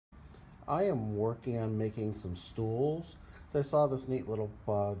I am working on making some stools. So I saw this neat little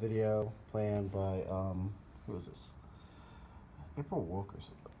video planned by who is this? April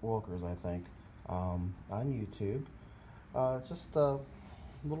Wilkers, I think, on YouTube. It's just a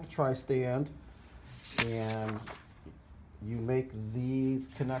little tri-stand, and you make these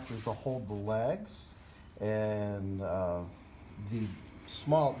connectors to hold the legs, and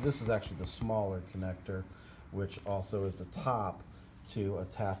this is actually the smaller connector, which also is the top to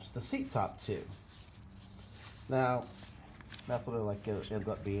attach the seat top to. Now, that's what it ends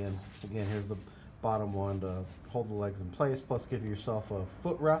up being. Again, here's the bottom one to hold the legs in place, plus give yourself a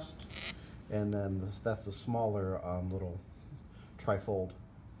footrest, and then that's the smaller little trifold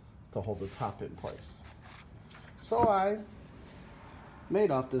to hold the top in place. So I made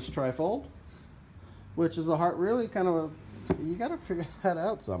up this trifold, which is really kind of you got to figure that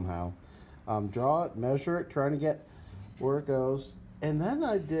out somehow. Draw it, measure it, trying to get where it goes. And then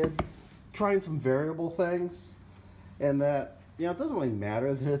I did trying some variable things, and that, it doesn't really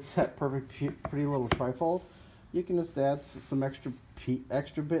matter that it's that perfect, pretty little trifold. You can just add some extra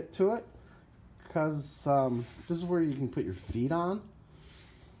bit to it, because this is where you can put your feet on.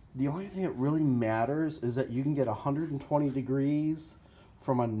 The only thing that really matters is that you can get 120 degrees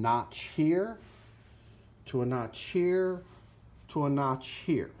from a notch here to a notch here to a notch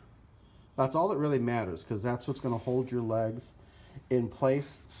here. That's all that really matters, because that's what's going to hold your legs in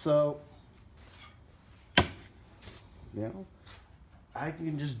place. So, I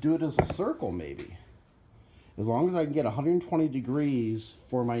can just do it as a circle, maybe, as long as I can get 120 degrees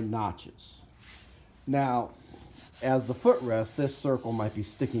for my notches. Now, as the footrest, this circle might be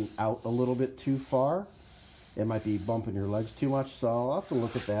sticking out a little bit too far. It might be bumping your legs too much, so I'll have to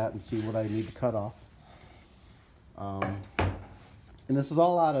look at that and see what I need to cut off. And this is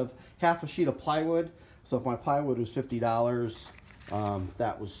all out of half a sheet of plywood. So if my plywood was $50,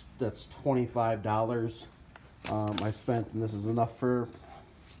 that's $25 I spent, and this is enough for.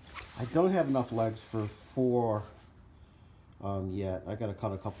 I don't have enough legs for 4 yet. I got to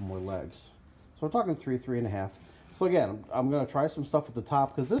cut a couple more legs. So we're talking 3.5. So again, I'm going to try some stuff at the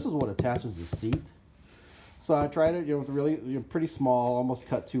top, because this is what attaches the seat. So I tried it, with really pretty small, almost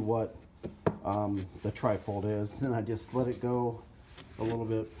cut to what the trifold is. Then I just let it go a little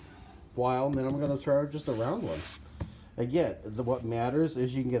bit while, and then I'm going to try just a round one. Again, what matters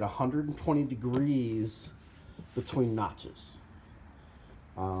is you can get 120 degrees between notches.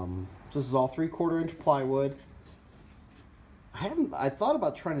 So this is all 3/4 inch plywood. I thought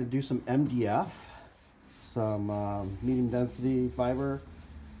about trying to do some MDF, some medium density fiber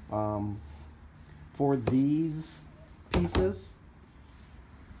for these pieces.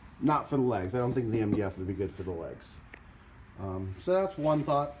 Not for the legs. I don't think the MDF would be good for the legs. So that's one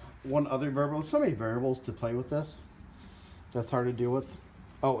thought. One other variable. So many variables to play with this. That's hard to deal with.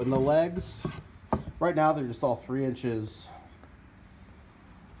 Oh, and the legs. Right now they're just all 3 inches,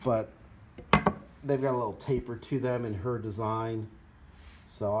 but they've got a little taper to them in her design.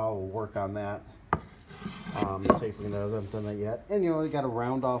 So I will work on that. Tapering those. I haven't done that yet. And you got to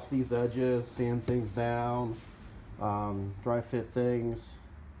round off these edges, sand things down, dry fit things,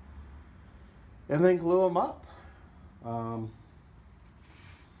 and then glue them up.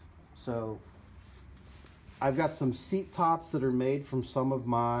 So I've got some seat tops that are made from some of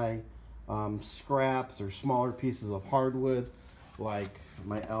my scraps or smaller pieces of hardwood, like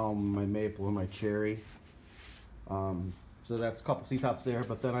my elm, my maple, and my cherry. So that's a couple seat tops there.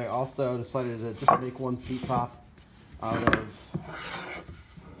 But then I also decided to just make one seat top out of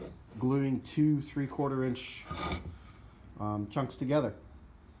gluing 2 3/4 inch chunks together,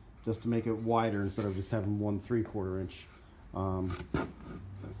 just to make it wider instead of just having one 3/4 inch.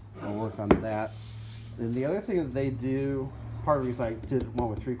 I'll work on that. And the other thing that they do, part of the reason I did one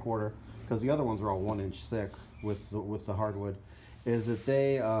with 3/4, because the other ones are all 1 inch thick with the hardwood, is that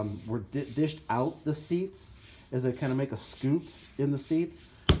they were dished out the seats, is they kind of make a scoop in the seats,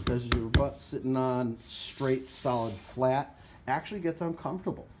 because your butt sitting on straight, solid, flat actually gets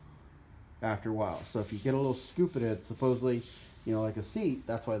uncomfortable after a while. So if you get a little scoop in it, supposedly, like a seat,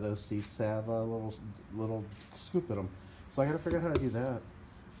 that's why those seats have a little scoop in them. So I got to figure out how to do that.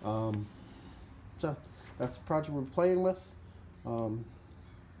 So that's the project we're playing with.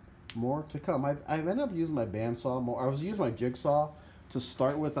 More to come. I've ended up using my bandsaw more. I was using my jigsaw to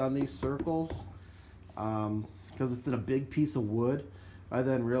start with on these circles, because it's in a big piece of wood. I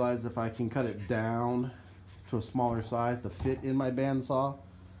then realized if I can cut it down to a smaller size to fit in my bandsaw,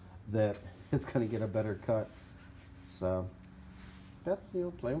 that it's going to get a better cut. So that's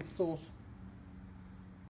playing with tools.